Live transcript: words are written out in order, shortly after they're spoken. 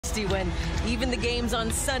nasty when even the games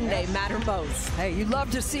on Sunday matter most. Hey, you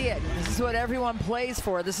love to see it. This is what everyone plays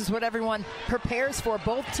for. This is what everyone prepares for.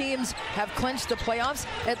 Both teams have clinched the playoffs.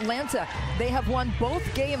 Atlanta, they have won both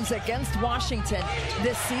games against Washington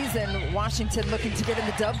this season. Washington looking to get in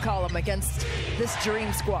the dub column against this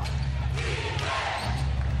Dream squad.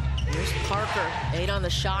 Here's Parker, 8 on the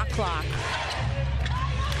shot clock.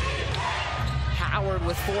 Howard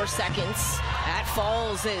with 4 seconds. That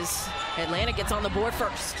falls as Atlanta gets on the board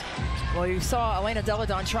first. Well, you saw Elena delle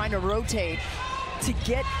trying to rotate to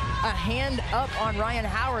get a hand up on Rhyne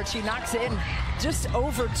Howard. She knocks in just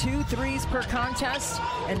over 2 threes per contest,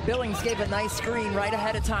 and Billings gave a nice screen right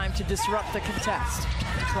ahead of time to disrupt the contest.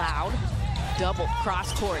 Cloud, double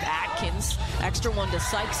cross court. Atkins, extra one to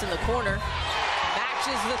Sykes in the corner.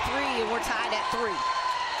 Matches the 3, and we're tied at 3.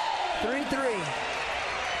 3-3.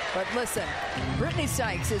 But listen, Brittany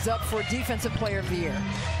Sykes is up for Defensive Player of the Year.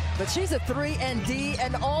 But she's a 3-and-D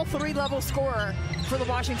and all 3-level scorer for the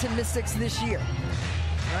Washington Mystics this year.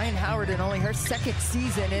 Rhyne Howard, in only her 2nd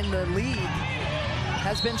season in the league,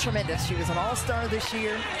 has been tremendous. She was an all-star this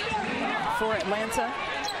year for Atlanta.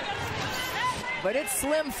 But it's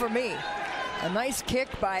slim for me. A nice kick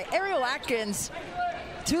by Ariel Atkins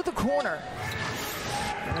to the corner.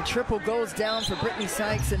 And a triple goes down for Brittany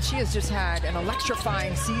Sykes, and she has just had an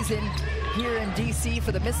electrifying season here in DC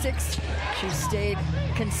for the Mystics. She's stayed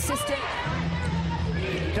consistent.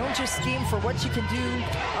 You don't just scheme for what you can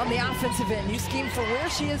do on the offensive end. You scheme for where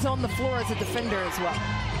she is on the floor as a defender as well.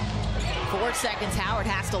 4 seconds, Howard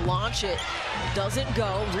has to launch it. Doesn't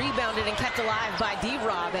go, rebounded and kept alive by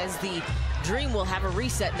D-Rob as the Dream will have a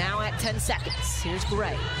reset now at 10 seconds. Here's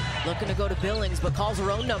Gray, looking to go to Billings, but calls her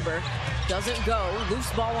own number. Doesn't go,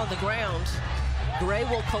 loose ball on the ground. Gray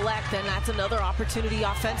will collect, and that's another opportunity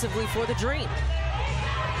offensively for the Dream.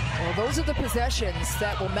 Well, those are the possessions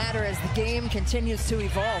that will matter as the game continues to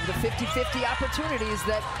evolve. The 50-50 opportunities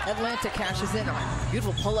that Atlanta cashes in on.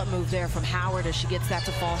 Beautiful pull-up move there from Howard as she gets that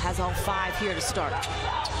to fall. Has all 5 here to start.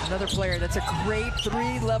 Another player that's a great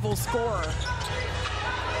 3-level scorer.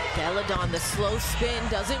 Delle, the slow spin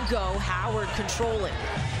doesn't go. Howard controlling.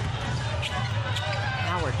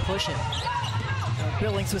 Howard pushing.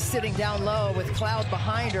 Billings was sitting down low with Cloud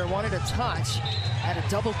behind her, wanted a touch. Had a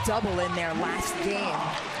double-double in their last game.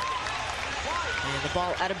 And the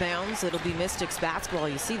ball out of bounds. It'll be Mystics basketball.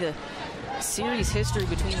 You see the series history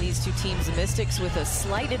between these two teams. The Mystics with a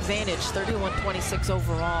slight advantage, 31-26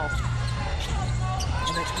 overall.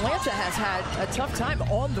 And Atlanta has had a tough time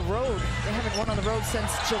on the road. They haven't won on the road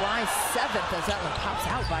since July 7th as that one pops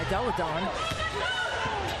out by Delle.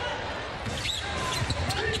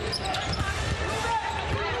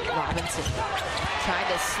 Robinson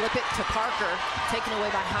trying to slip it to Parker, taken away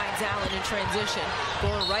by Hines-Allen in transition,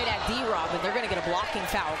 going right at D-Rob, and they're going to get a blocking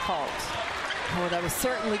foul called. Oh, that was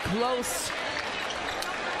certainly close.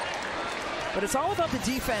 But it's all about the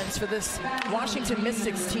defense for this Washington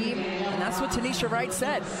Mystics team, and that's what Tanisha Wright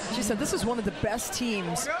said. She said this is one of the best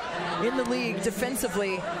teams in the league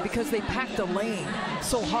defensively because they packed the lane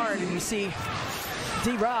so hard, and you see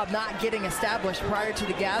D-Rob not getting established prior to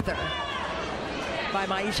the gather by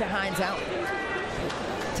myisha Hines-Allen.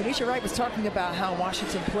 Tanisha Wright was talking about how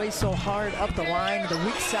Washington plays so hard up the line. The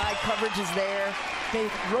weak side coverage is there. They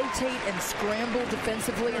rotate and scramble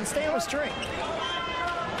defensively and stay on the string.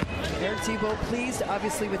 Eric Thibault pleased,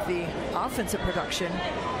 obviously, with the offensive production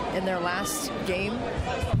in their last game.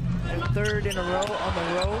 Their 3rd in a row on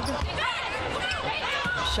the road.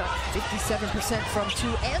 Shot 57% from 2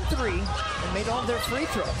 and 3 and made all their free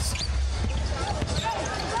throws.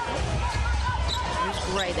 Here's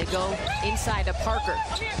Gray. They go inside to Parker.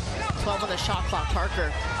 12 on the shot clock.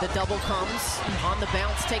 Parker, the double comes on the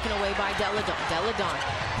bounce, taken away by Delle. Delle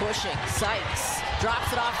pushing. Sykes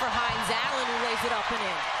drops it off for Hines-Allen, who lays it up and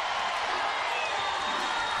in.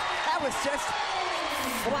 That was just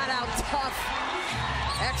flat out tough.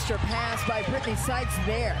 Extra pass by Brittany Sykes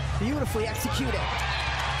there. Beautifully executed.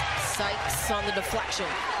 Sykes on the deflection.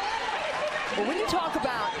 But when you talk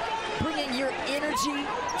about bringing your energy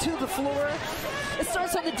to the floor, it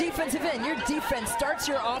starts on the defensive end. Your defense starts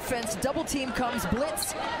your offense. Double team comes,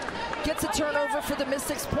 blitz, gets a turnover for the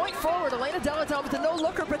Mystics. Point forward, Elena delle with a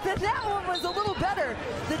no-looker, but then that one was a little better.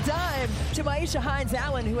 The dime to myisha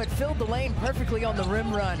Hines-Allen, who had filled the lane perfectly on the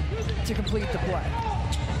rim run to complete the play.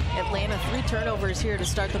 Atlanta, 3 turnovers here to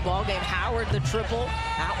start the ball game. Howard, the triple.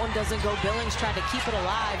 That one doesn't go. Billings tried to keep it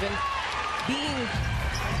alive, and being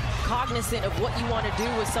cognizant of what you want to do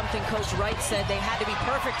was something Coach Wright said they had to be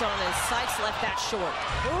perfect on, as Sykes left that short.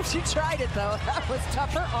 Oh, she tried it, though. That was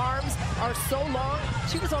tough. Her arms are so long.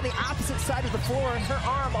 She was on the opposite side of the floor, and her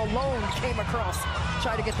arm alone came across.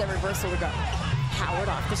 Tried to get that reversal to go. Howard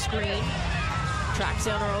off the screen. Tracks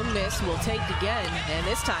down her own miss, will take again, and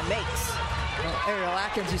this time makes. Well, Ariel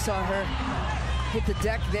Atkins, you saw her hit the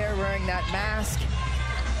deck there wearing that mask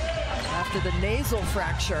after the nasal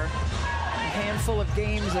fracture a handful of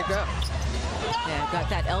games ago. Yeah, got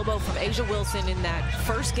that elbow from A'ja Wilson in that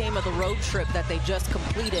first game of the road trip that they just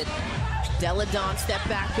completed. Delle step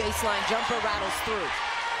back baseline jumper rattles through.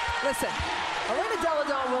 Listen, Elena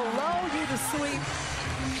will lull you to sleep,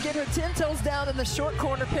 get her 10 toes down in the short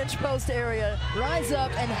corner pinch post area, rise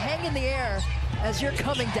up and hang in the air as you're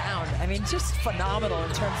coming down. I mean, just phenomenal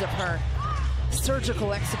in terms of her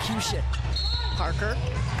surgical execution. Parker.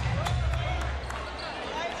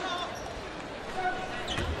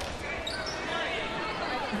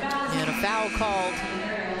 And a foul called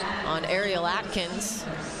on Ariel Atkins.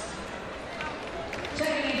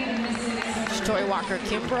 Toy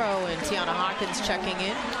walker-kimbrough and Tianna Hawkins checking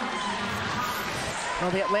in.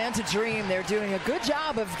 Well, the Atlanta Dream, they're doing a good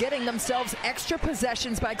job of getting themselves extra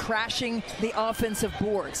possessions by crashing the offensive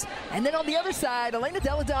boards. And then on the other side, Elena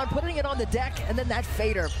Delle putting it on the deck, and then that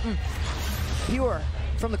fader. Pure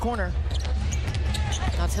from the corner.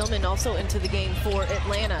 Now Hillmon also into the game for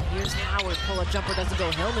Atlanta. Here's Howard, pull-up jumper doesn't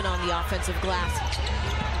go. Hillmon on the offensive glass.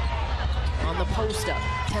 On the post-up,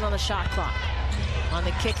 10 on the shot clock. On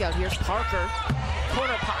the kick-out, here's Parker,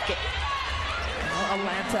 corner pocket. Well,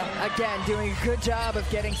 Atlanta, again, doing a good job of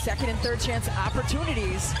getting second and third chance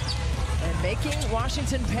opportunities and making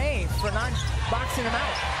Washington pay for not boxing them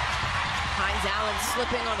out. Hines-allen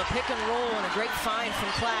slipping on the pick and roll and a great find from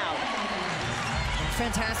Cloud.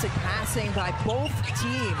 Fantastic passing by both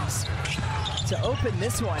teams to open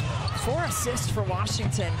this one. 4 assists for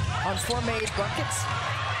Washington on 4 made buckets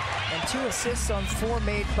and 2 assists on 4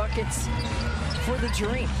 made buckets for the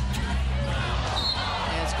Dream.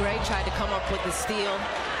 As Gray tried to come up with the steal.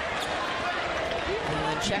 And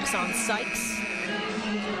then checks on Sykes.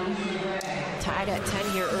 Tied at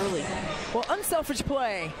 10 here early. Well, unselfish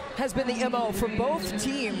play has been the MO for both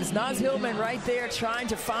teams. Hillmon right there trying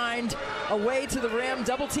to find a way to the rim.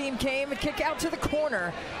 Double team came, a kick out to the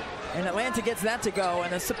corner. And Atlanta gets that to go.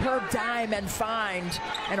 And a superb dime and find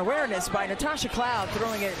and awareness by Natasha Cloud,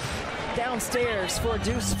 throwing it downstairs for a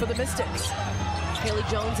deuce for the Mystics. Haley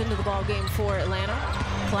Jones into the ball game for Atlanta.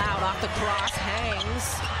 Cloud off the cross,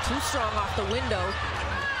 hangs. Too strong off the window.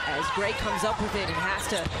 As Gray comes up with it and has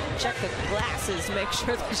to check the glasses, make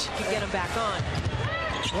sure that she can get him back on.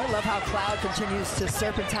 Well, I love how Cloud continues to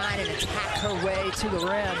serpentine and attack her way to the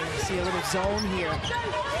rim. You see a little zone here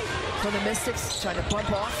for the Mystics, trying to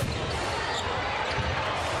bump off.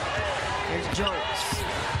 Here's Jones.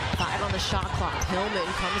 5 on the shot clock. Hillmon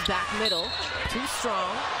comes back middle. Too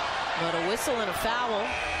strong, but a whistle and a foul.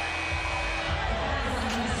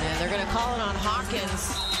 And they're going to call it on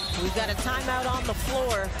Hawkins. We've got a timeout on the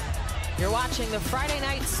floor. You're watching the Friday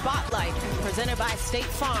Night Spotlight presented by State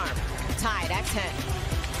Farm. Tied at 10.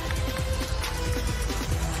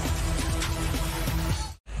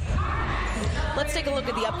 Let's take a look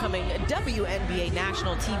at the upcoming WNBA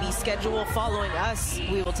national TV schedule. Following us,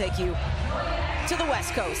 we will take you to the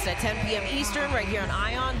West Coast at 10 p.m. Eastern right here on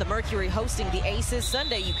ION. The Mercury hosting the Aces.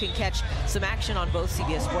 Sunday, you can catch some action on both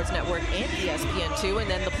CBS Sports Network and ESPN2. And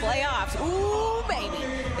then the playoffs, ooh, baby.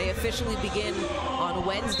 They officially begin on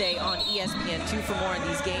Wednesday on ESPN2. For more on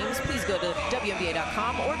these games, please go to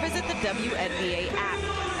WNBA.com or visit the WNBA app.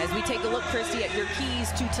 As we take a look, Christy, at your keys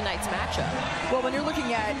to tonight's matchup. Well, when you're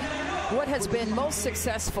looking at what has been most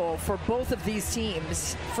successful for both of these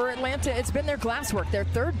teams, for Atlanta, it's been their glass work. They're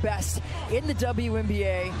third best in the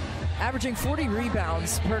WNBA, averaging 40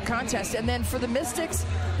 rebounds per contest. And then for the Mystics,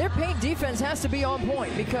 their paint defense has to be on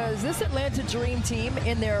point, because this Atlanta Dream team,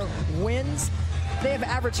 in their wins, they have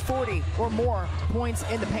averaged 40 or more points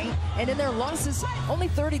in the paint, and in their losses, only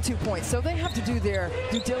 32 points. So they have to do their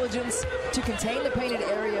due diligence to contain the painted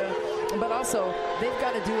area, but also they've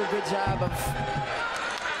got to do a good job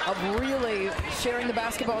of really sharing the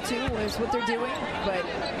basketball too, is what they're doing, but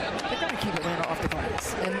they've got to keep Atlanta off the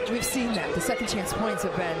glass. And we've seen that. The second chance points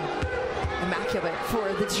have been immaculate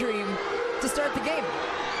for the Dream to start the game.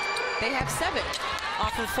 They have 7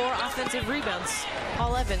 off of 4 offensive rebounds.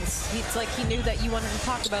 Paul Evans, it's like he knew that you wanted to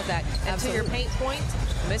talk about that. And to your paint point,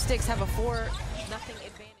 Mystics have a 4-0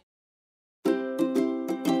 advantage.